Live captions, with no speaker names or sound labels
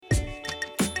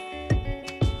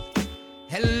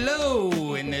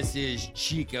This is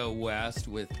Chico West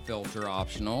with Filter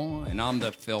Optional, and I'm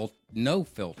the no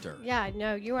filter. Yeah,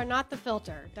 no, you are not the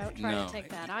filter. Don't try to take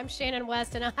that. I'm Shannon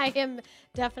West, and I am most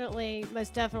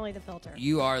definitely the filter.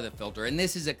 You are the filter, and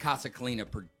this is a Casa Colina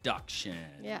production.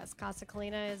 Yes, Casa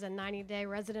Colina is a 90-day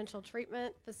residential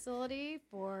treatment facility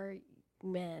for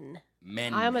men.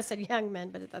 I almost said young men,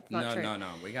 but that's not true. No.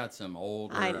 We got some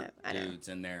older dudes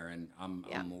in there, and I'm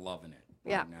loving it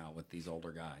right now with these older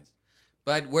guys.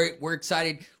 But we're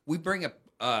excited. We bring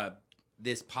up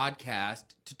this podcast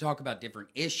to talk about different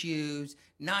issues,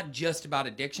 not just about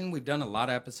addiction. We've done a lot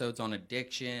of episodes on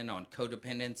addiction, on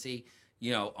codependency,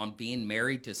 on being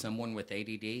married to someone with ADD.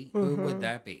 Mm-hmm. Who would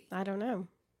that be? I don't know.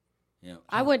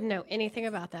 I wouldn't know anything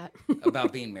about that.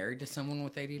 About being married to someone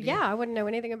with ADD? Yeah, I wouldn't know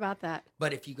anything about that.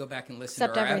 But if you go back and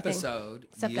listen to our episode,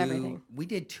 we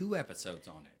did 2 episodes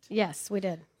on it. Yes, we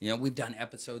did. We've done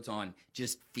episodes on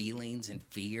just feelings and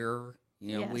fear.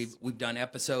 We've done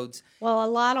episodes. Well, a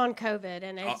lot on COVID,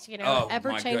 and it's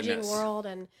ever-changing world,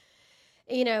 and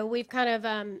we've kind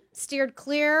of steered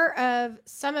clear of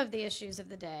some of the issues of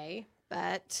the day,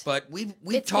 but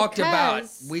we've talked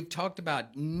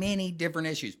about many different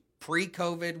issues.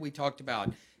 Pre-COVID, we talked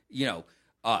about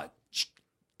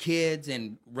kids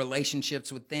and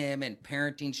relationships with them and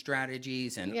parenting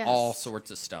strategies and all sorts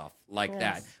of stuff like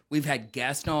that. We've had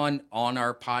guests on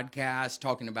our podcast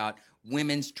talking about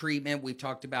women's treatment. We've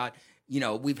talked about,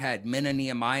 we've had Men of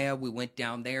Nehemiah. We went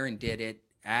down there and did it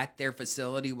at their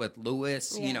facility with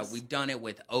Lewis. Yes. We've done it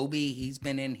with Obi. He's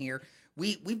been in here.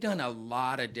 We've done a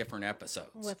lot of different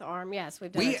episodes. With Arm, yes.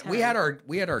 We've done we had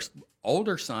our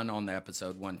older son on the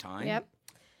episode one time. Yep.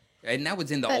 And that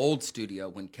was in the old studio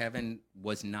when Kevin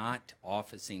was not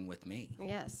officing with me.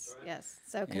 Yes.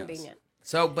 So convenient.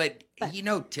 So, but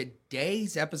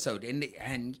today's episode,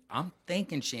 and I'm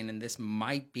thinking, Shannon, this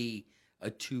might be a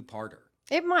 2-parter.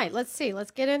 It might. Let's see. Let's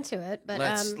get into it. But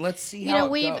let's see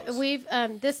how it goes. We've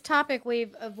this topic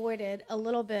we've avoided a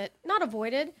little bit. Not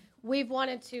avoided. We've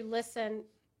wanted to listen.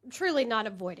 Truly not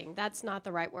avoiding. That's not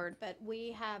the right word. But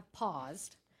we have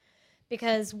paused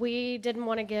because we didn't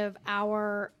want to give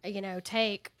our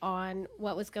take on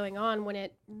what was going on when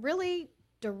it really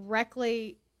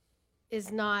directly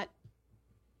is not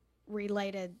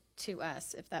related to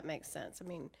us, if that makes sense. I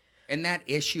mean, and that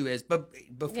issue is, but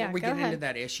before we get into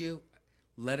that issue,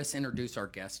 let us introduce our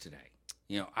guest today.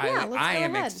 I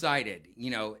am excited.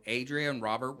 Adria and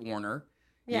Robert Warner.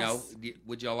 Yes.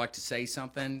 Would y'all like to say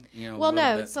something? Well,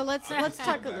 no. Bit? So let's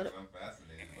talk a little. I'm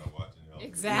fascinated by watching y'all.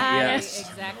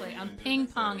 Exactly. I'm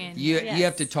ping-ponging. You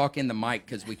have to talk in the mic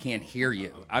because we can't hear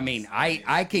you. I mean,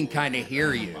 I can kind of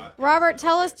hear you. Robert,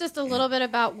 tell us just a little bit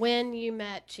about when you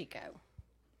met Chico.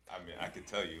 I mean, I could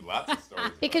tell you lots of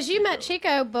stories. Because you met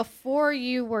Chico before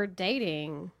you were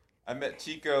dating. I met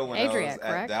Chico when Adria, I was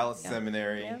correct? at Dallas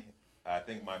Seminary. Yeah. I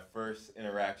think my first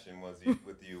interaction with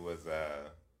you was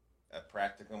a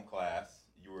practicum class.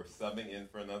 You were subbing in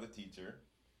for another teacher,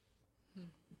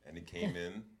 and he came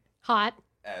in hot.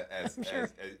 As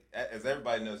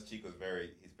everybody knows, Chico's very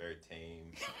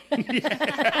tame.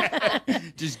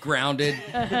 Just grounded,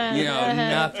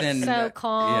 nothing. So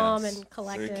calm and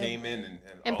collected. So he came in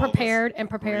and all prepared.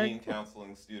 of us green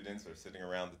counseling students are sitting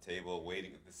around the table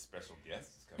waiting. This special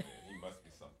guest is coming in. He must be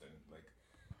something like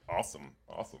awesome.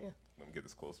 Yeah. Let me get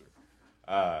this closer.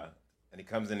 And he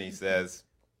comes in and he says,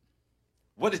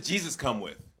 "What did Jesus come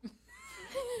with?"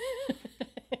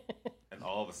 And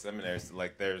all the seminaries,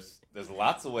 like, there's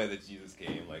lots of ways that Jesus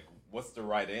came. Like, what's the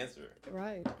right answer?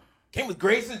 Right. Came with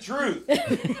grace and truth.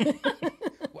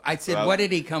 I said, what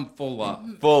did he come full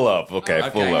of? Full of. Okay,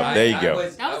 full of. There you go.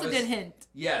 That was a good hint.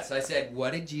 Yes, I said,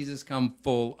 what did Jesus come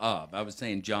full of? I was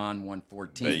saying John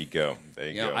 1:14. There you go.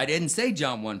 I didn't say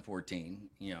John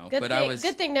 1:14.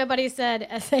 Good thing nobody said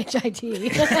SHIT.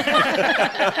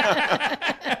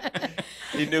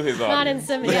 He knew his audience. Not in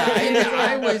seminary.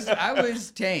 Yeah, I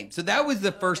was tame. So that was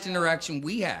the first interaction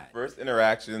we had. First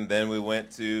interaction. Then we went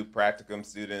to practicum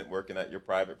student, working at your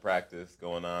private practice,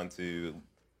 going on to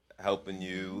helping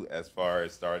you as far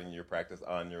as starting your practice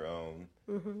on your own.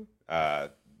 Mm-hmm.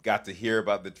 Got to hear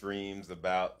about the dreams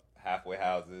about halfway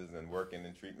houses and working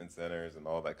in treatment centers and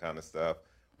all that kind of stuff.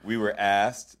 We were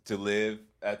asked to live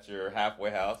at your halfway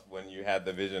house when you had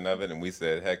the vision of it, and we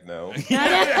said, heck no.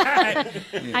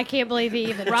 I can't believe he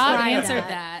even Rob tried answered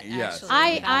that. Yes.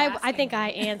 I think I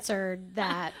answered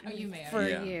that you may have. for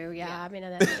you. Yeah, I mean,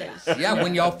 that's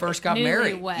when y'all first got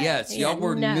married. Newlywed. Yes, y'all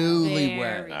were No.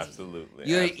 newlywed. Absolutely.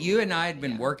 You and I had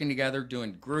been working together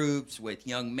doing groups with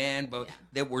young men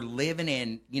that were living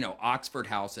in, Oxford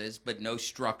houses, but no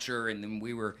structure. And then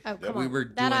we were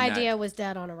doing that idea was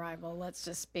dead on arrival. Let's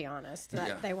just be honest.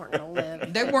 They weren't going to live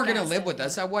they weren't going to live with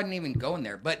us. I wasn't even going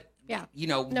there. But, you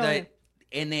know,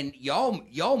 and then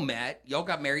y'all met, y'all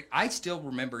got married. I still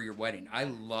remember your wedding. I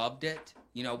loved it.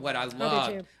 You know, what I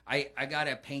loved, I got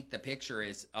to paint the picture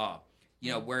is,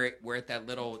 you know, we're at that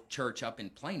little church up in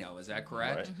Plano. Is that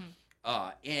correct?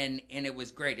 Right. And it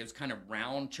was great. It was kind of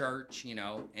round church, you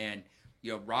know, and,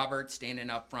 you know, Robert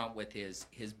standing up front with his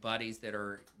buddies that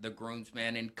are the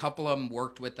groomsmen, and a couple of them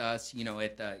worked with us, you know,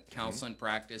 at the counseling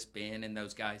practice, Ben and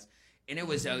those guys. And it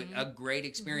was a great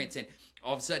experience. And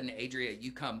all of a sudden, Adria,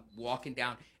 you come walking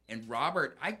down, and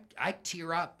Robert, I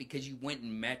tear up because you went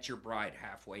and met your bride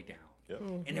halfway down. Yep.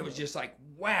 And it was just like,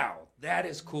 wow, that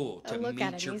is cool to meet your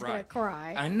bride. He's gonna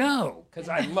cry. I know, because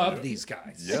I love these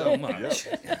guys so much.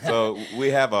 So we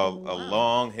have a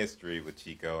long history with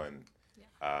Chico, and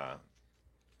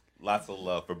lots of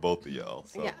love for both of y'all.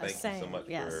 So thank you so much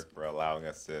for allowing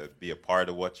us to be a part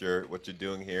of what you're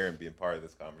doing here and being part of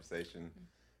this conversation.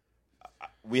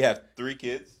 We have 3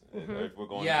 kids. If we're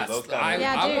going to those kind of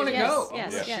I want to go.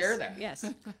 Yes, share that. Yes.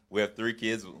 We have 3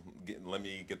 kids. Let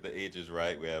me get the ages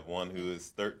right. We have one who is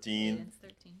 13. Yeah, it's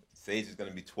 13. Sage is going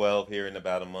to be 12 here in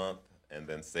about a month. And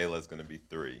then Selah is going to be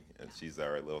 3. And she's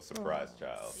our little surprise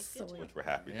child, which we're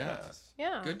happy to have.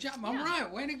 Yeah. Good job. All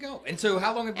right. Way to go. And so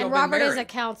how long have you been Robert married? is a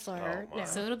counselor.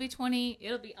 So it'll be 20.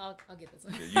 It'll be, I'll get this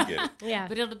one. Yeah, you get it. Yeah.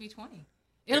 But it'll be 20.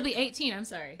 It'll be 18, I'm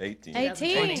sorry. 18.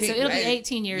 18. So it'll be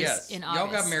 18 years in August.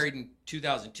 Y'all got married in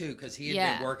 2002 because he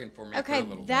had been working for me for a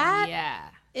little while.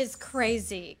 That is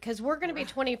crazy because we're going to be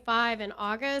 25 in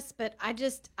August, but I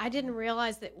didn't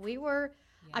realize that we were,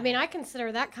 I mean, I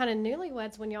consider that kind of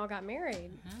newlyweds when y'all got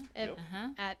married. At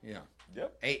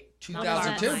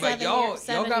 2002, but y'all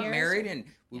got married, and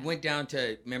we went down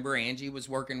to, remember Angie was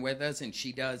working with us, and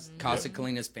she does Casa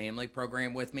Kalina's family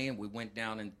program with me, and we went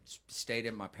down and stayed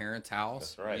at my parents'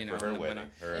 house. That's right, you know, for her wedding.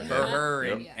 For her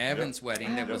and Evan's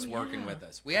wedding that was working with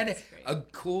us. We had a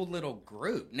cool little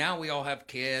group. Now we all have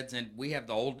kids, and we have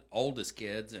the oldest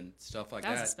kids and stuff like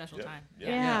that. That was a special time.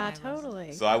 Yeah,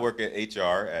 totally. So I work at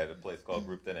HR at a place called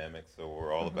Group Dynamics, so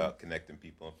we're all about connecting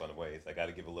people in fun ways. I got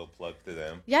to give a little plug to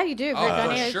them. Yeah, you do.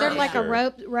 Sure. They're like a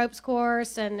ropes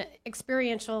course and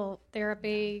experiential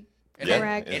therapy.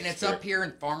 Correct. And it's up here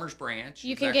in Farmers Branch.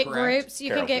 You can get groups.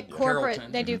 You can get corporate.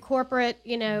 Carrollton. They do corporate,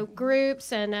 you know,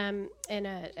 groups and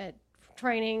a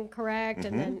training. Correct.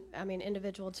 And then I mean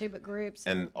individual too, but groups.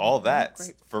 And all that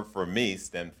for me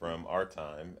stemmed from our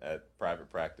time at private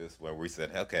practice where we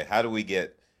said, okay, how do we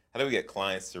get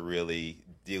clients to really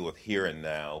deal with here and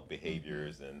now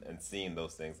behaviors and seeing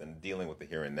those things and dealing with the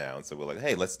here and now? And so we're like,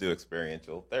 hey, let's do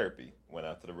experiential therapy. Went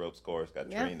out to the ropes course, got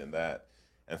trained in that.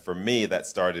 And for me, that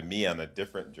started me on a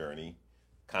different journey,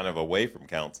 kind of away from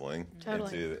counseling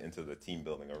into the team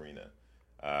building arena.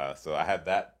 So I have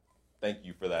that. Thank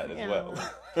you for that as well.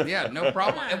 Yeah, no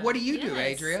problem. And what do you do,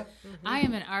 Adria? I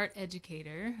am an art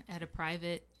educator at a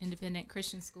private independent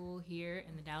Christian school here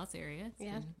in the Dallas area. It's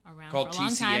been around Called for a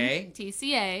long time.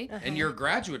 TCA. TCA. And you're a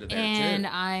graduate of there, And too.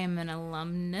 I am an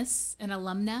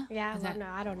alumna. Yeah,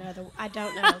 I don't know.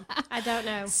 I don't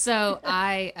know. So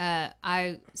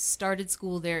I started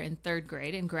school there in 3rd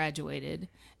grade and graduated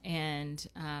and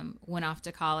went off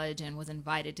to college and was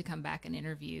invited to come back and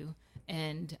interview.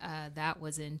 And that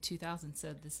was in 2000.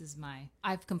 So this is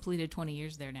I've completed 20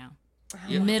 years there now.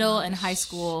 Middle and high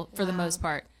school for the most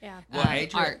part. Yeah. Well, Adria,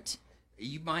 art.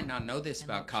 You might not know this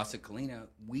about Casa Kalina.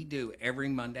 We do every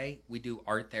Monday, we do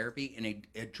art therapy, and it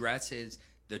addresses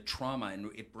the trauma, and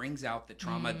it brings out the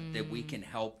trauma that we can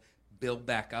help build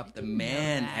back up the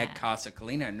men at Casa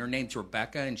Kalina. And her name's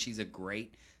Rebecca, and she's a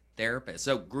great therapist.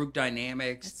 So group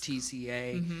dynamics,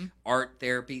 TCA, art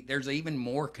therapy, there's even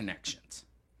more connections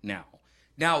now.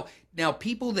 Now,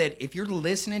 people that, if you're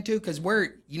listening to, because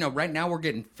we're, you know, right now we're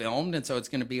getting filmed, and so it's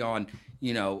going to be on,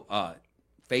 you know,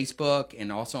 Facebook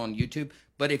and also on YouTube.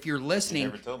 But if you're listening, you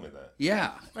never told me that.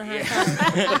 Yeah.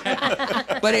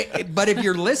 But if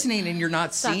you're listening and you're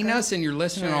not seeing us and you're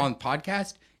listening on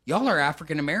podcast, y'all are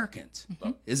African Americans.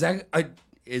 Is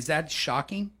that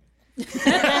shocking?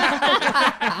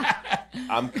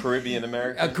 I'm Caribbean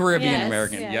American. A Caribbean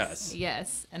American, yes.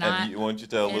 Yes. And why don't you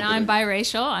tell? And I'm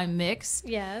biracial. I'm mixed.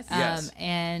 Yes.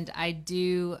 And I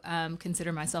do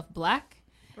consider myself Black,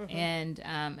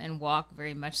 and walk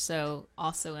very much so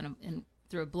also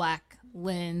through a Black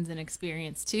lens and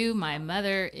experience too. My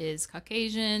mother is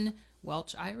Caucasian,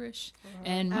 Welsh Irish,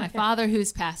 and my father,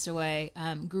 who's passed away,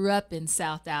 grew up in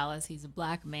South Dallas. He's a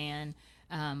Black man,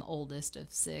 oldest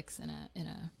of 6, in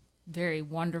a very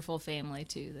wonderful family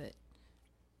too that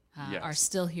are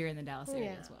still here in the Dallas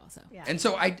area as well. So and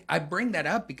so I bring that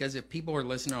up because if people are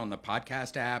listening on the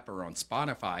podcast app or on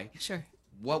Spotify,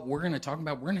 what we're going to talk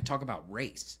about, we're going to talk about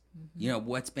race.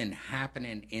 What's been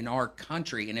happening in our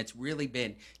country, and it's really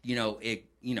been,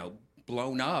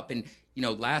 blown up. And,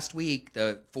 last week,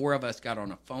 the four of us got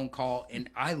on a phone call, and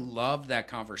I loved that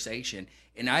conversation.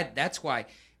 And that's why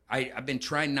I've been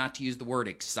trying not to use the word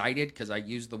excited, because I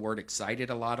use the word excited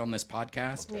a lot on this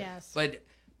podcast. Okay. Yes. But,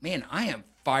 man, I am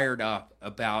fired up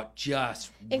about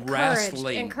just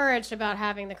wrestling. Encouraged about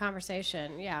having the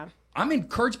conversation, yeah. I'm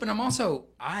encouraged, but I'm also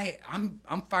I'm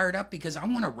fired up because I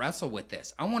want to wrestle with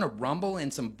this. I want to rumble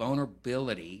in some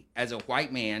vulnerability as a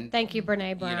white man. Thank you,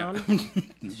 Brene Brown.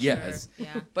 Yes, sure.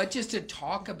 Yeah. But just to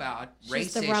talk about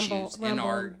race issues in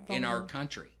our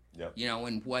country, yep.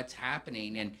 And what's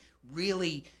happening, and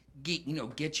really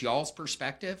get y'all's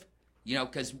perspective.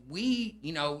 Because we,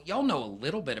 y'all know a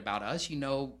little bit about us.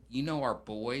 Our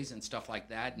boys and stuff like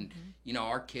that, and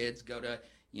our kids go to.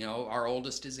 Our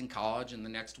oldest is in college, and the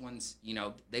next one's,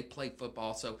 they play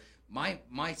football. So my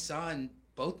son,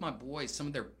 both my boys, some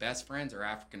of their best friends are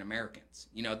African Americans.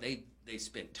 They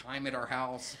spend time at our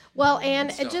house. Well,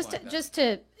 and just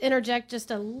to interject just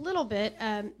a little bit,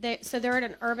 they're at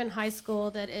an urban high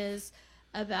school that is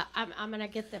about. I'm going to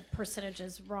get the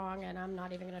percentages wrong, and I'm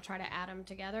not even going to try to add them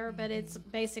together. But it's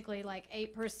basically like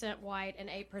 8% white and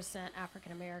 8%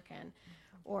 African American,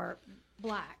 or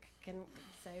black. Can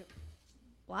say.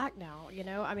 Black now,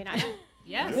 I mean,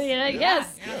 yes,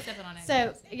 yes. You're not stepping on it.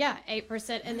 So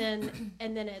 8%,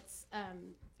 and then it's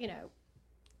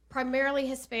primarily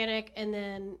Hispanic, and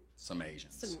then some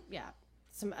Asians,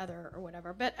 some other or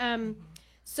whatever. But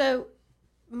so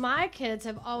my kids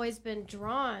have always been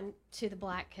drawn to the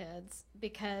black kids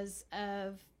because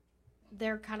of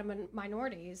their kind of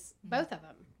minorities, both of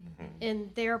them,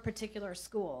 in their particular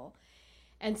school,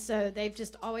 and so they've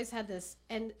just always had this,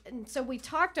 and so we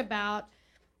talked about.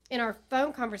 In our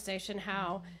phone conversation,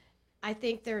 how I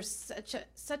think there's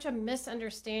such a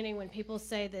misunderstanding when people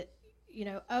say that,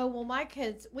 oh, well, my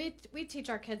kids, we teach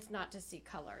our kids not to see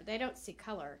color. They don't see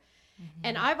color.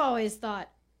 And I've always thought,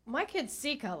 my kids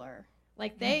see color.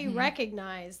 Like, they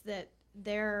recognize that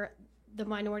they're the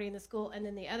minority in the school and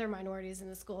then the other minorities in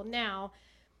the school. Now,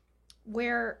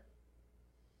 where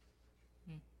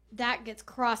that gets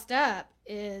crossed up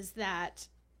is that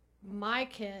my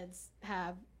kids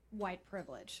have white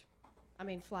privilege. I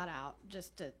mean, flat out,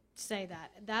 just to say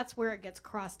that. That's where it gets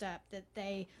crossed up, that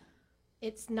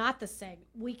it's not the same.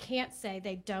 We can't say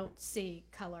they don't see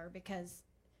color because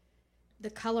the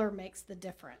color makes the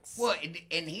difference. Well,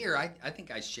 and here, I think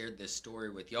I shared this story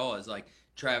with y'all, is like,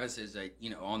 Travis is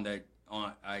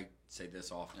I say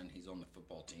this often, he's on the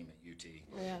football team at UT.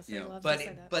 Yes, he loves to say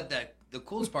that. But the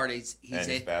coolest part is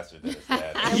he's faster than his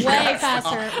dad. Way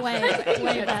faster, way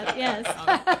faster, yes.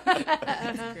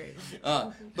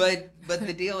 But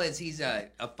the deal is, he's a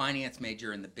finance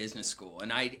major in the business school,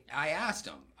 and I asked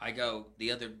him, I go,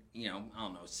 the other, I don't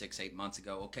know, 6-8 months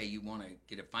ago, okay, you want to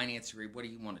get a finance degree, what do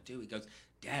you want to do? He goes,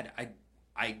 Dad,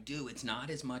 I do. It's not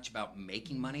as much about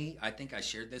making money. I think I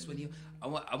shared this with you. I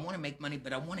want to make money,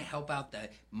 but I want to help out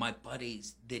my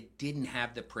buddies that didn't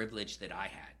have the privilege that I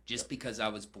had, just because I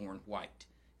was born white.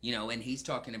 And he's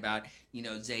talking about,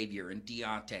 Xavier and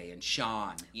Deontay and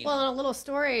Sean. And a little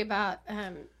story about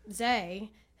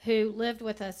Zay, who lived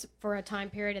with us for a time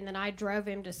period, and then I drove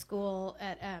him to school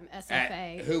at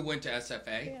SFA. Who went to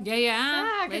SFA?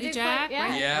 Yeah. Ready, Jack?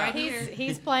 Right here.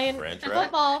 He's playing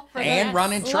football for and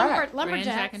running track. Lumberjacks.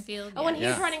 Track and field. Oh, and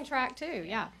he's running track too.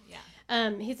 Yeah.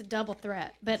 He's a double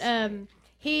threat, but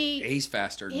he's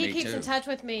faster than me too. He keeps in touch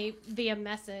with me via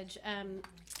message.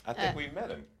 I think we met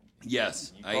him.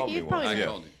 Yes, I called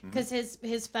him because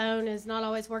his phone is not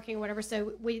always working or whatever.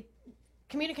 So we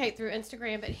communicate through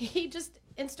Instagram, but he just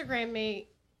Instagrammed me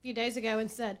a few days ago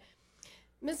and said,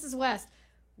 Mrs. West,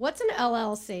 what's an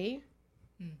LLC?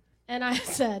 And I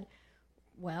said,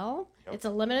 well, it's a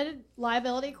limited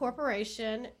liability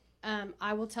corporation.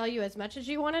 I will tell you as much as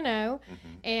you want to know,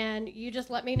 and you just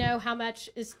let me know how much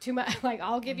is too much. Like,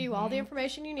 I'll give you all the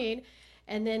information you need.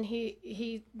 And then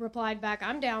he replied back,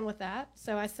 I'm down with that.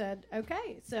 So I said,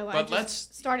 okay. So I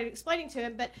just started explaining to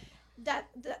him. But that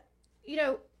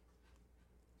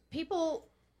people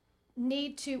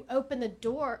need to open the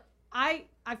door. I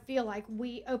feel like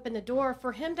we open the door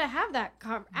for him to have that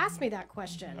ask me that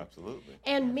question. Absolutely.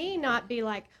 And me not be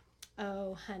like,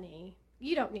 oh, honey,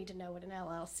 you don't need to know what an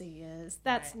LLC is.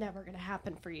 That's never going to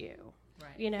happen for you.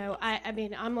 Right. I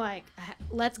mean, I'm like,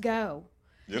 let's go.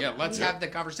 Yep. Yeah, let's have the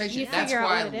conversation. That's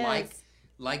why I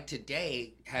like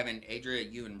today having Adria,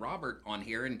 you and Robert on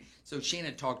here. And so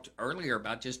Shannon talked earlier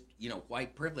about just,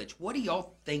 white privilege. What do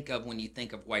y'all think of when you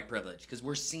think of white privilege? Because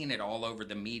we're seeing it all over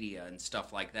the media and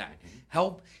stuff like that.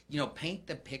 Help, paint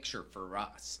the picture for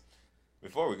us.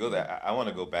 Before we go there, I want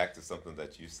to go back to something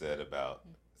that you said about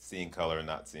seeing color and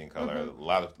not seeing color. A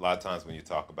lot of times when you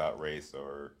talk about race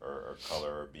or color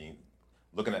or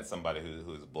looking at somebody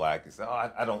who is black, you say,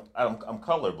 "Oh, I'm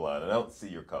colorblind. I don't see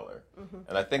your color."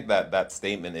 And I think that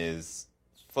statement is,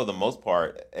 for the most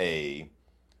part, a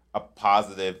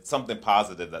positive, something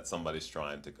positive that somebody's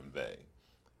trying to convey.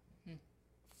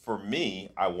 For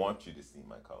me, I want you to see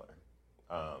my color.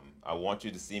 I want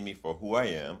you to see me for who I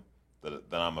am.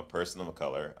 That I'm a person of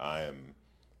color.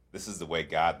 This is the way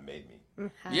God made me.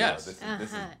 Yes.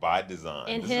 This is by design.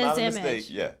 In this His is not a image. mistake.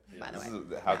 Yeah. This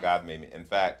is how God made me. In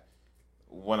fact,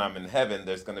 when I'm in heaven,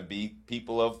 there's going to be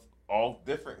people of all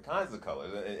different kinds of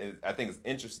colors. I think it's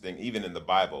interesting, even in the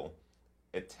Bible,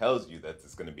 it tells you that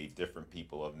there's going to be different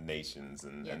people of nations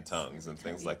and tongues and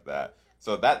things like that.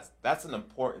 So that's an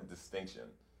important distinction,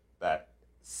 that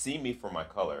see me for my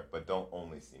color, but don't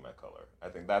only see my color. I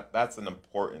think that's an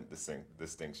important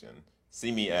distinction.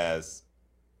 See me as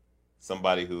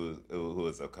somebody who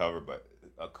is a color, but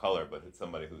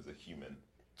somebody who's a human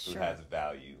who has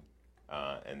value,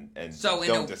 and so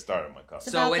don't just start on my color.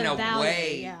 So in a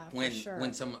value, way, sure.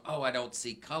 when someone, I don't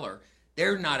see color,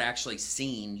 they're not actually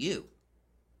seeing you.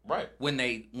 Right.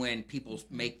 When people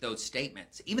make those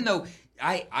statements, even though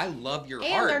I love your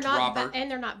and art, Robert,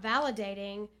 and they're not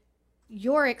validating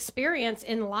your experience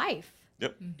in life.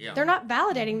 Yep. Yeah. They're not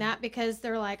validating that because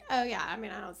they're like, oh yeah, I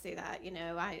mean, I don't see that.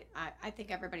 I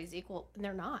think everybody's equal, and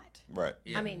they're not. Right.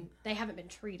 Yeah. I mean, they haven't been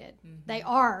treated. They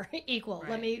are equal.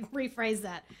 Right. Let me rephrase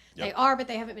that. Yep. They are, but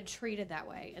they haven't been treated that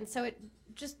way, and so it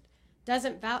just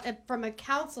doesn't from a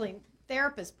counseling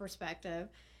therapist perspective,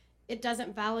 it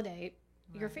doesn't validate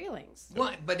your feelings.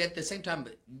 Well, but at the same time,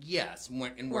 yes.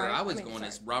 Where Right. I was going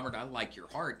is, Robert, I like your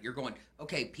heart. You're going,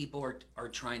 okay, people are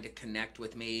trying to connect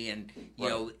with me, and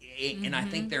and I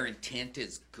think their intent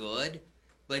is good,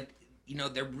 but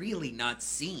they're really not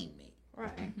seeing me.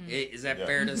 Right. Is that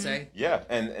fair to say? Yeah,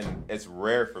 and it's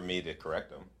rare for me to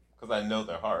correct them because I know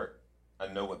their heart. I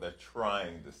know what they're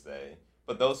trying to say.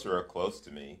 But those who are close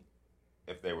to me,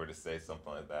 if they were to say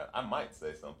something like that, I might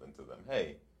say something to them.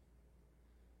 Hey,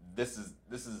 this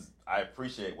is I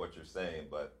appreciate what you're saying,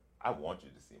 but I want you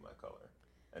to see my color,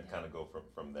 and kind of go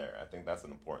from there. I think that's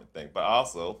an important thing. But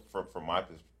also, from my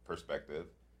perspective,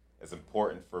 it's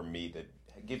important for me to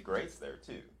give grace there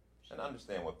too, and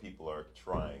understand what people are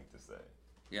trying to say.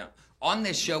 Yeah. On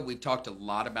this show, we've talked a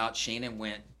lot about, Shannon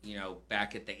went,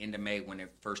 back at the end of May when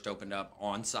it first opened up,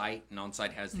 On-Site, and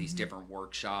On-Site has these different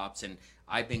workshops, and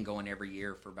I've been going every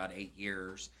year for about 8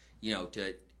 years,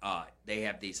 they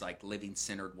have these like living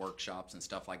centered workshops and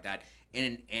stuff like that.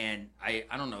 And I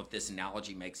don't know if this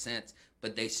analogy makes sense,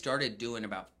 but they started doing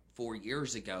about 4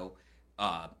 years ago,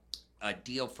 a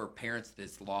deal for parents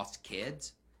that's lost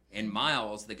kids. And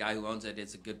Miles, the guy who owns it,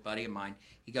 is a good buddy of mine.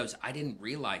 He goes, I didn't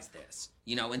realize this,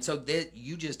 and so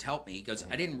you just helped me. He goes,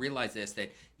 I didn't realize this,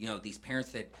 that, these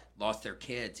parents that lost their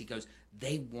kids, he goes,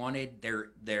 they wanted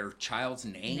their child's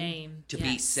name to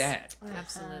be said.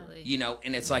 Absolutely.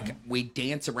 And it's like we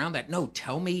dance around that. No,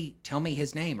 tell me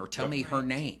his name, or tell me her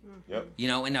name. Yep.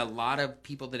 And a lot of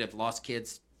people that have lost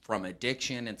kids from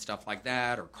addiction and stuff like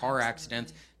that, or car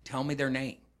accidents, tell me their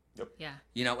name. Yep.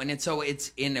 Yeah. And so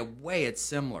it's, in a way, it's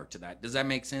similar to that. Does that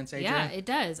make sense, Adrian? Yeah, it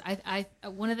does. I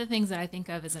one of the things that I think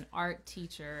of as an art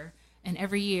teacher, and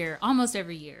almost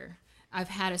every year, I've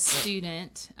had a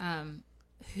student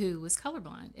who was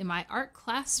colorblind in my art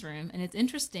classroom, and it's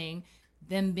interesting,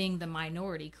 them being the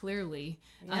minority, clearly,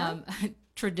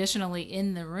 traditionally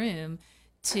in the room,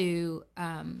 to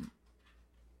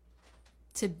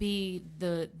be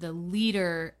the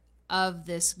leader of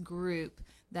this group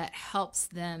that helps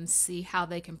them see how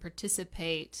they can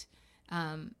participate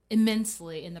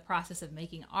immensely in the process of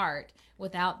making art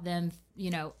without them,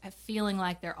 feeling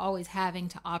like they're always having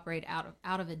to operate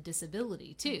out of a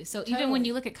disability too. So even when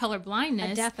you look at color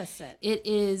blindness, a deficit, it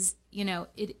is,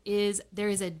 there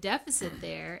is a deficit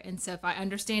there. And so if I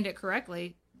understand it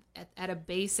correctly, at a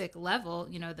basic level,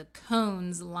 the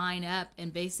cones line up,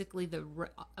 and basically the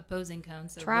opposing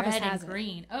cones, so Travis red has and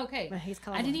green. Okay, but he's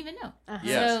colorblind. I didn't even know.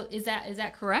 Yes. So is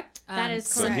that correct? That is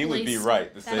So correct. he would be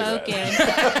right to say that.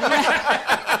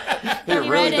 He really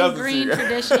red and doesn't green see it.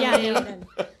 traditionally.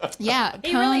 Yeah,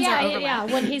 He cones really, are overlap.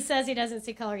 when he says he doesn't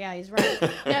see color, he's right.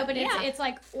 No, but it's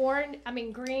like orange. I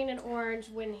mean, green and orange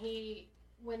when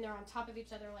they're on top of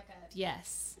each other, like a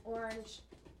Yes. orange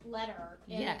letter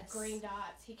and Yes. green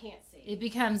dots. He can't see. It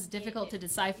becomes difficult to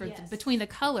decipher Yes. between the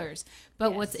colors. But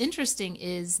Yes. what's interesting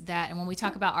is that, and when we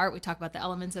talk about art, we talk about the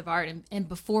elements of art. And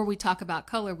before we talk about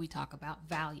color, we talk about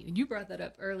value. And you brought that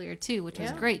up earlier too, which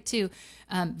was great too.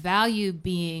 Value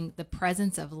being the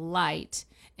presence of light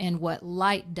and what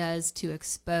light does to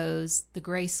expose the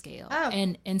grayscale. Oh.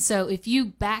 And so if you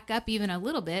back up even a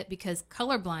little bit, because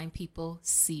colorblind people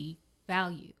see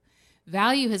value.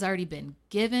 Value has already been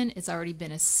given. It's already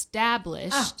been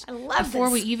established I love before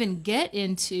this. we even get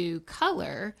into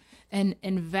color. And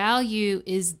value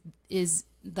is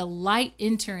the light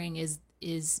entering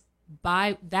is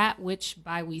by that which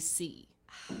by we see.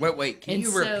 Wait, can And you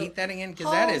so- repeat that again?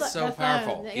 Because that is so the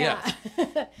powerful. phone, Yes.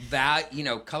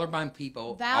 Colorblind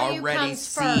people Value already comes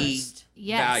see first.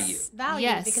 Yes. Value,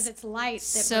 Yes. because it's light that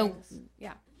So- brings,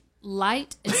 yeah.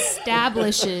 Light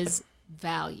establishes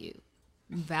value.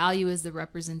 Value is the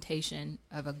representation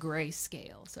of a gray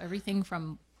scale. So everything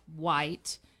from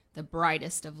white, the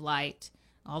brightest of light,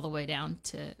 all the way down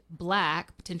to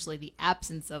black, potentially the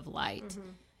absence of light.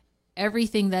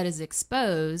 Everything that is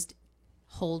exposed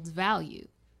holds value.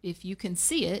 If you can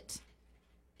see it,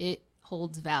 it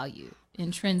holds value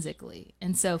intrinsically.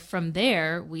 And so from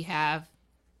there, we have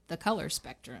the color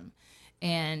spectrum.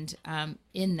 And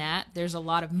in that, there's a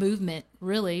lot of movement,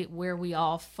 really, where we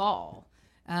all fall.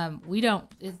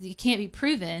 It can't be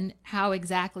proven how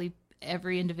exactly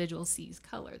every individual sees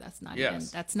color. That's not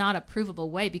that's not a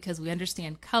provable way, because we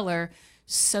understand color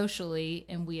socially,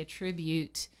 and we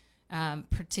attribute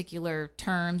particular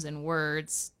terms and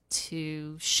words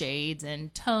to shades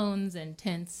and tones and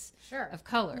tints Sure. of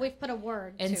color. We've put a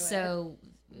word And to so,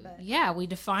 we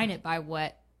define it by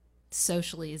what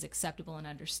socially is acceptable and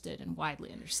understood and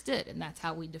widely understood, and that's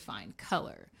how we define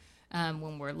color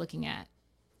when we're looking at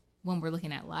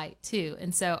light too.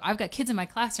 And so I've got kids in my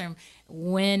classroom,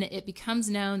 when it becomes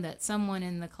known that someone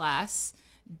in the class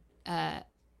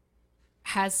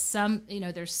has some,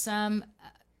 there's some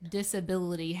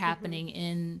disability happening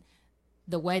in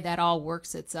the way that all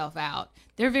works itself out,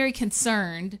 they're very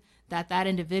concerned that that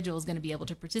individual is going to be able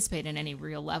to participate in any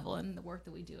real level in the work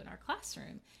that we do in our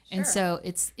classroom. And so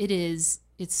it's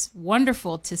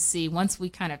wonderful to see, once we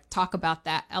kind of talk about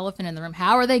that elephant in the room,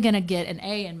 how are they going to get an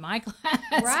A in my class?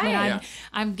 Right. When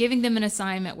I'm giving them an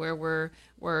assignment where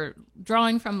we're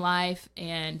drawing from life,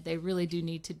 and they really do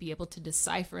need to be able to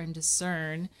decipher and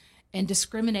discern and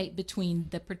discriminate between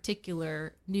the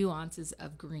particular nuances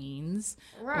of greens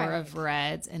or of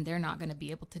reds, and they're not going to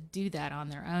be able to do that on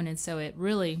their own. And so it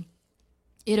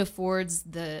affords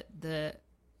the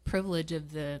privilege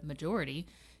of the majority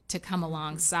to come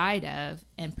alongside of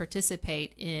and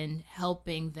participate in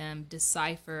helping them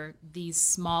decipher these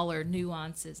smaller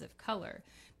nuances of color.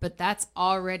 But that's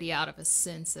already out of a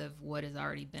sense of what has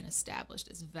already been established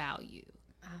as value.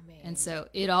 And so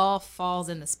it all falls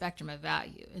in the spectrum of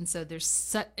value. And so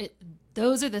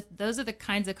those are the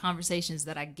kinds of conversations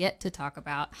that I get to talk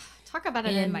about. Talk about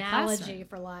an analogy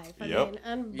for life. I mean,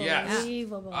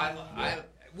 unbelievable.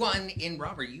 And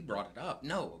Robert, you brought it up.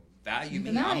 No, value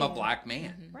me. I'm a black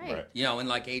man. Right. And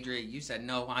like Adria, you said,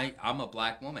 no, I'm a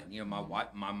black woman.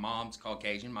 My mom's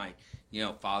Caucasian. My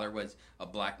father was a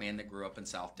black man that grew up in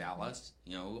South Dallas.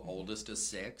 Oldest of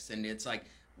 6, and it's like,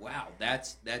 wow,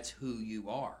 that's who you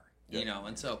are.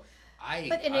 And so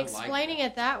But explaining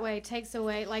it that way takes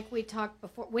away, like we talked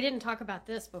before. We didn't talk about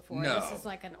this before. No. This is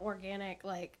like an organic,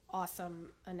 like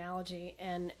awesome analogy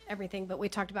and everything. But we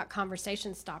talked about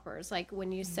conversation stoppers. Like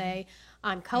when you say,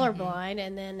 I'm colorblind,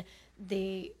 and then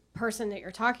the person that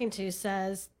you're talking to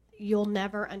says, you'll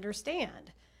never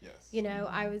understand. Yes.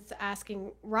 I was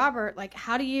asking Robert, like,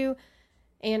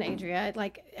 and Adria,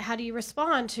 like, how do you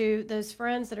respond to those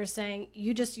friends that are saying,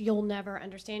 you'll never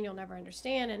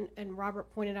understand. And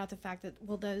Robert pointed out the fact that,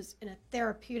 those in a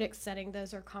therapeutic setting,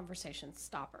 those are conversation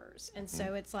stoppers. And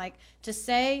so it's like to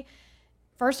say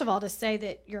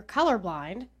that you're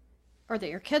colorblind, or that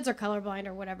your kids are colorblind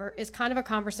or whatever, is kind of a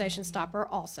conversation stopper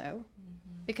also,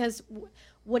 because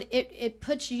it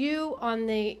puts you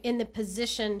in the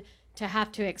position to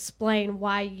have to explain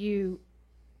why you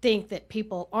think that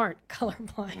people aren't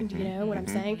colorblind. You know what I'm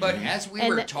saying? But as we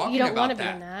were talking you don't about want to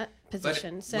that, be in that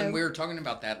position. but so when we were talking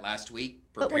about that last week,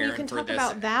 but when you can for talk this,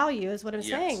 about value, is what I'm Yes.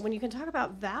 saying. When you can talk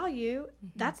about value,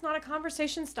 that's not a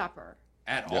conversation stopper.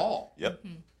 at all. Yep.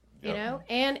 You know,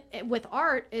 and with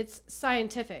art, it's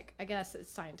scientific. I guess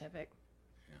it's scientific.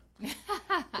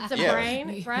 It's a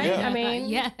brain, right? Yeah. I mean,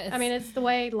 Yes. I mean, it's the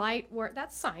way light works.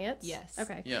 That's science. Yes.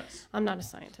 Okay. Yes. I'm not a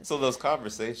scientist. So those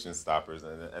conversation stoppers,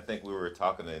 and I think we were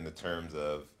talking in the terms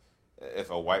of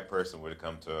if a white person were to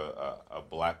come to a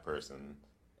black person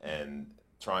and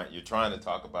you're trying to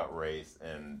talk about race,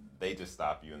 and they just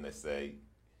stop you and they say,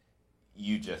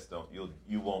 you just don't,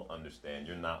 you won't understand.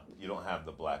 You don't have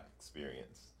the black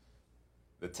experience.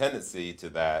 The tendency to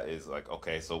that is like,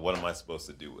 okay, so what am I supposed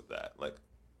to do with that? Like,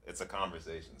 it's a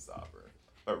conversation stopper.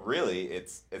 But really,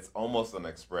 it's almost an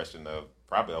expression of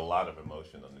probably a lot of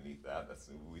emotion underneath that. That's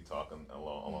we talking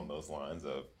along those lines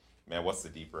of, man, what's the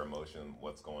deeper emotion?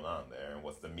 What's going on there, and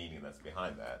what's the meaning that's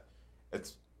behind that?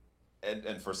 It's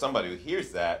and for somebody who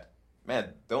hears that,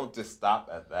 man, don't just stop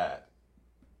at that.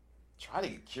 Try to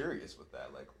get curious with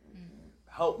that. Like,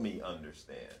 help me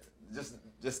understand.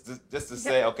 Just to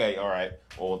say, okay, all right,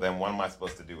 well, then what am I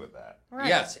supposed to do with that? Right.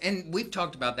 Yes, and we've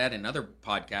talked about that in other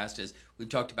podcasts. Is we've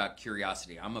talked about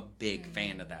curiosity. I'm a big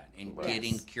fan of that and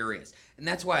getting curious, and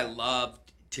that's why I love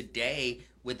today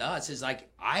with us is like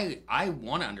I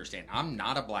want to understand. I'm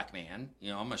not a black man.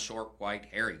 I'm a short, white,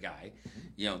 hairy guy.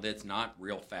 That's not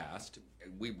real fast.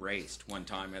 We raced one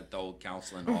time at the old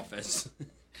counseling office.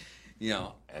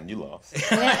 And you lost.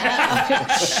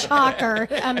 Shocker.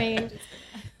 I mean,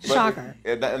 shocker.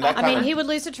 I mean, he would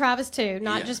lose to Travis too,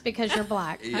 not just because you're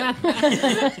black. Yeah.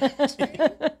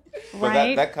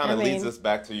 Right? That kind of leads us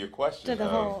back to your question to the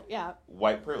whole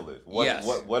white privilege. What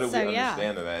do we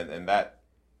understand of that? And that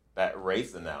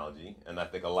race analogy, and I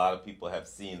think a lot of people have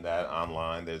seen that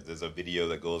online. There's a video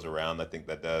that goes around, I think,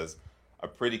 that does a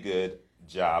pretty good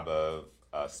job of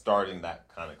starting that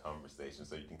kind of conversation,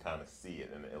 so you can kind of see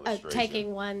it in the illustration.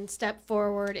 Taking one step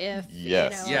forward if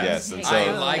yes. And so,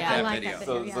 I like that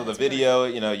video. So the video,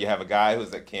 you have a guy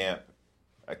who's at camp,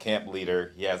 a camp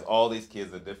leader. He has all these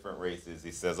kids of different races.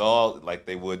 He says all like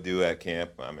they would do at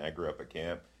camp. I mean, I grew up at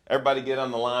camp. Everybody get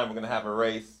on the line. We're gonna have a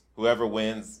race. Whoever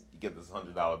wins, you get this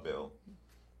 $100 bill.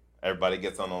 Everybody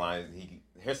gets on the line.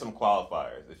 Here's some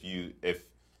qualifiers. If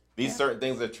these certain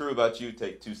things are true about you,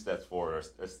 take 2 steps forward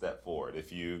or step forward.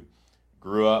 If you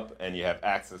grew up and you have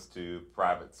access to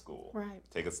private school,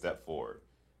 take a step forward.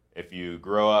 If you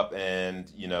grow up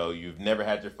and you've never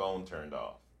had your phone turned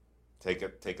off, take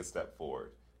a step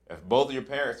forward. If both of your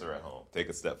parents are at home, take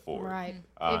a step forward. Right.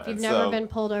 If you've never been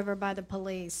pulled over by the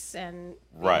police and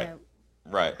harassed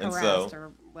and so,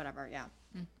 or whatever,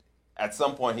 at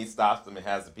some point he stops them and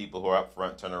has the people who are up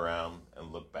front turn around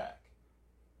and look back.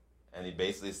 And he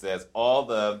basically says all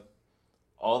the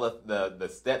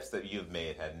steps that you've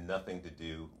made had nothing to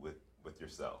do with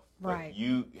yourself. Right. Like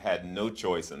you had no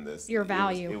choice in this. Your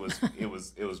value. It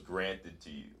was granted to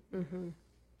you. Mm-hmm.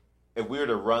 If we were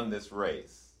to run this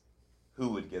race, who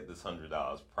would get this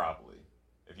 $100 probably?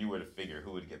 If you were to figure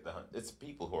who would get the $100, it's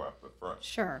people who are up front.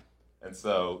 Sure. And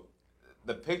so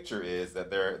the picture is that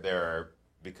there are,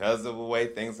 because of the way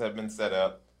things have been set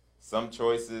up, some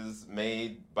choices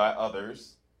made by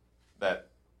others that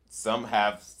some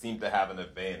seem to have an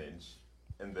advantage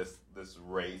in this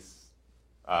race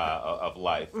of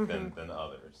life than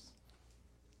others.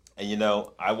 And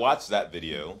I watched that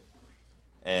video,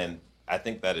 and I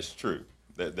think that is true.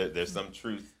 There's some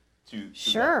truth to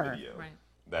that video. Right.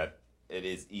 That it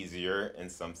is easier in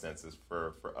some senses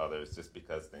for others just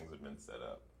because things have been set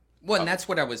up. Well, and that's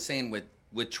what I was saying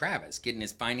with Travis, getting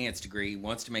his finance degree. He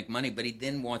wants to make money, but he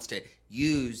then wants to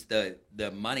use the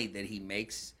money that he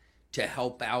makes to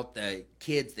help out the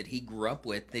kids that he grew up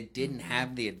with that didn't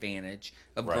have the advantage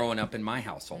of growing up in my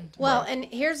household. Well, and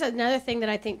here's another thing that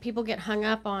I think people get hung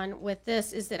up on with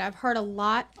this is that I've heard a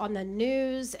lot on the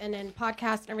news and in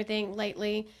podcasts and everything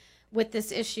lately with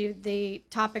this issue, the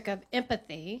topic of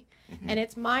empathy. Mm-hmm. And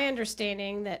it's my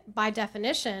understanding that by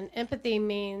definition, empathy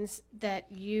means that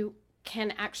you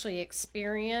can actually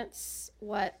experience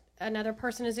what another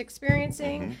person is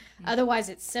experiencing. Mm-hmm. Otherwise,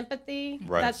 it's sympathy.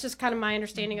 Right. That's just kind of my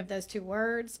understanding of those two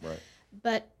words. Right.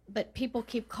 But people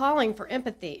keep calling for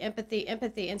empathy.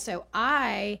 And so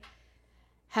I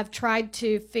have tried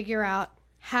to figure out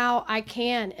how I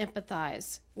can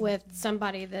empathize with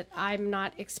somebody that I'm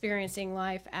not experiencing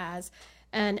life as.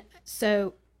 And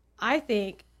so I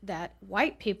think that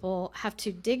white people have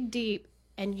to dig deep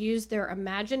and use their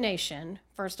imagination,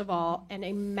 first of all, and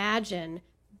imagine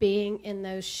being in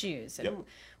those shoes. And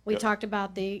we talked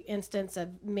about the instance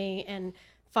of me and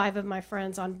 5 of my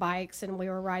friends on bikes, and we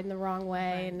were riding the wrong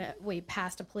way, and we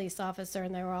passed a police officer,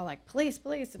 and they were all like, police,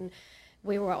 and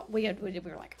we were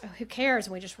like, oh, who cares?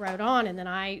 And we just rode on. And then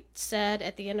I said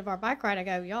at the end of our bike ride, I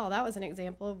go, y'all, that was an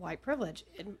example of white privilege,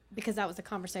 because that was the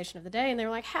conversation of the day. And they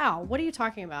were like, how? What are you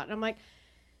talking about? And I'm like,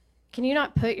 can you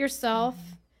not put yourself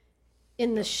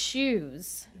in the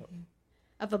shoes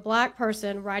of a black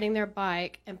person riding their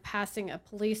bike and passing a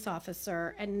police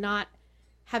officer and not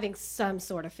having some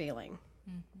sort of feeling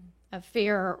of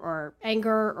fear or anger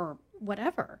or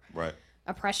whatever,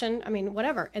 oppression,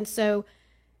 whatever. And so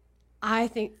I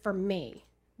think for me,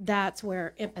 that's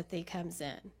where empathy comes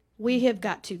in. We have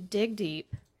got to dig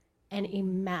deep and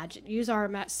imagine, use our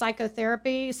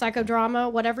psychotherapy,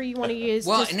 psychodrama, whatever you want to use.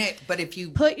 Well, but if you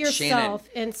put yourself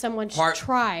in someone's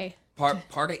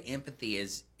part of empathy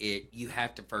is you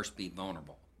have to first be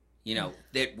vulnerable. You know,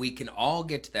 that we can all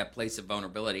get to that place of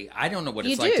vulnerability. I don't know what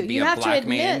it's like to be a black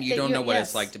man. You don't know what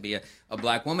it's like to be a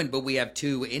black woman, but we have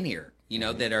two in here, you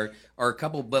know, that are a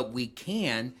couple, but we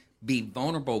can be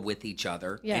vulnerable with each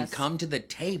other and come to the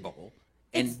table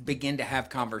and begin to have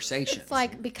conversations. It's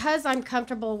like, because I'm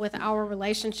comfortable with our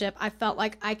relationship, I felt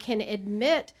like I can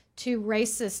admit to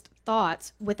racist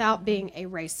thoughts without being a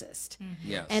racist.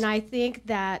 Yes. And I think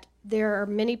that there are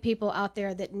many people out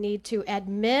there that need to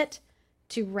admit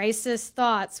to racist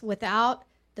thoughts without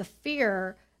the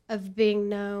fear of being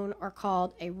known or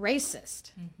called a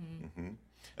racist. And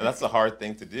that's a hard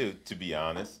thing to do, to be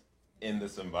honest, in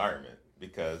this environment,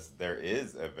 because there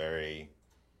is a very,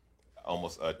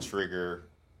 almost a trigger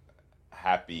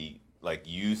happy, like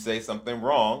you say something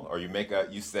wrong or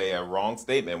you say a wrong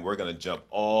statement, we're going to jump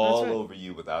all over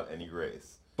you without any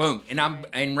grace. Boom.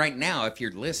 And right now, if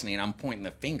you're listening, I'm pointing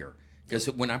the finger. Because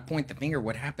when I point the finger,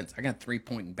 what happens? I got 3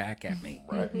 pointing back at me.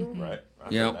 Right. I've You heard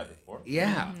know, that before.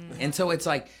 yeah. And so it's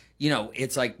like, you know,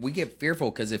 it's like we get fearful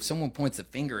because if someone points a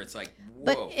finger, it's like,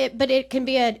 whoa. But it can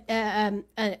be a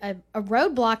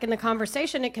roadblock in the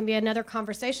conversation. It can be another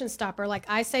conversation stopper. Like,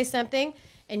 I say something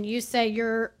and you say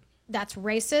that's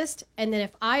racist, and then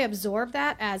if I absorb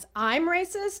that as I'm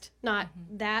racist, not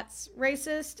that's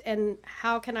racist, and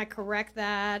how can I correct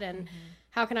that, and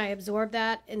how can I absorb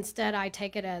that? Instead, I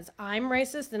take it as I'm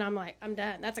racist, and I'm like, I'm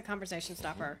done. That's a conversation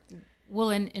stopper. Well,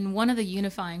 and one of the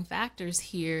unifying factors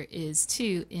here is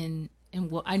too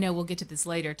I know we'll get to this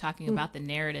later, talking about the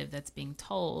narrative that's being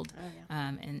told,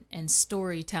 and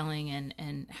storytelling,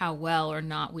 and how well or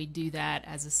not we do that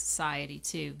as a society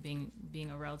too.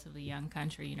 Being a relatively young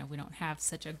country, you know, we don't have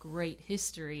such a great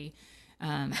history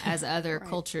as other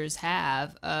cultures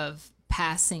have of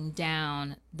passing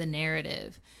down the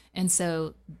narrative. And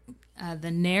so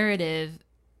the narrative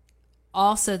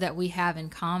also that we have in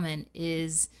common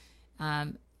is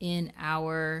in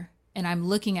our, and I'm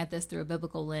looking at this through a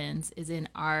biblical lens, is in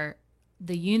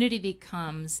the unity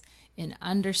becomes in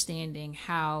understanding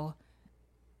how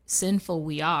sinful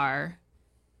we are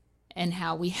and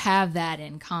how we have that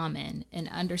in common, and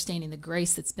understanding the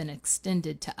grace that's been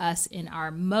extended to us in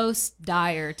our most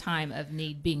dire time of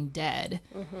need, being dead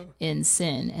in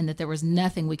sin, and that there was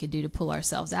nothing we could do to pull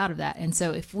ourselves out of that. And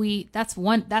so that's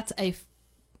a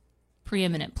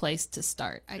preeminent place to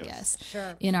start, I guess,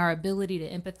 in our ability to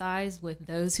empathize with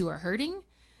those who are hurting,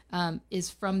 is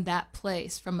from that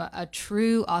place, from a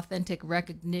true, authentic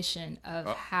recognition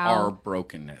of our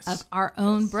brokenness, of our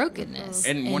own brokenness.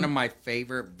 And one of my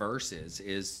favorite verses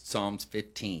is Psalms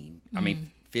 51,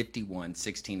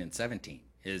 16, and 17.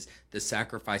 Is the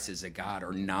sacrifices of God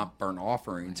are not burnt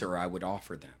offerings, or I would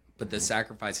offer them. But the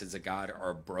sacrifices of God are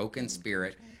a broken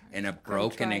spirit and a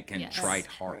broken and contrite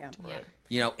heart. Yeah.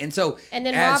 You know, and so and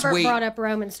then Robert brought up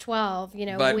Romans 12. You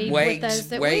know, but weep wait, with those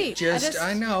that wait, weep.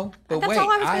 I know, but that's wait,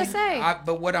 all I was going to say.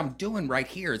 But what I'm doing right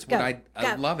here is what I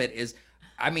love it is.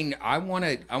 I mean, I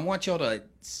want y'all to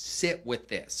sit with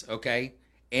this, okay?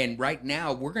 And right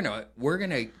now we're gonna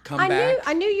come back.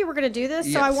 I knew you were gonna do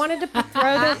this, so I wanted to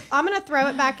throw this. I'm gonna throw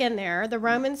it back in there. The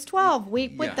Romans 12,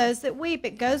 weep with those that weep.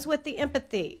 It goes with the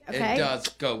empathy. Okay, it does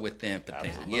go with the empathy.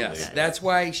 Absolutely. Yes, that's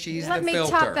why she's Let the me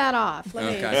filter. top that off.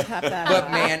 Let me top that But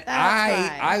off. man,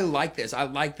 That's I like this. I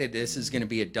like that this is going to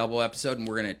be a double episode, and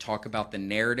we're going to talk about the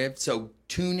narrative. So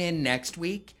tune in next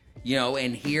week, you know,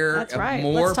 and hear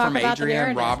more from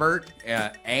Adrienne, Robert,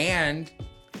 and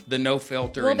the No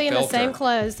Filter. We'll be in the Filter. same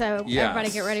clothes, so everybody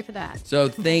get ready for that. So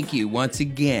thank you once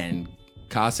again,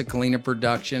 Casa Kalina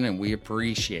Production, and we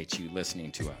appreciate you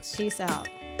listening to us. Peace out.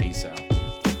 Peace out.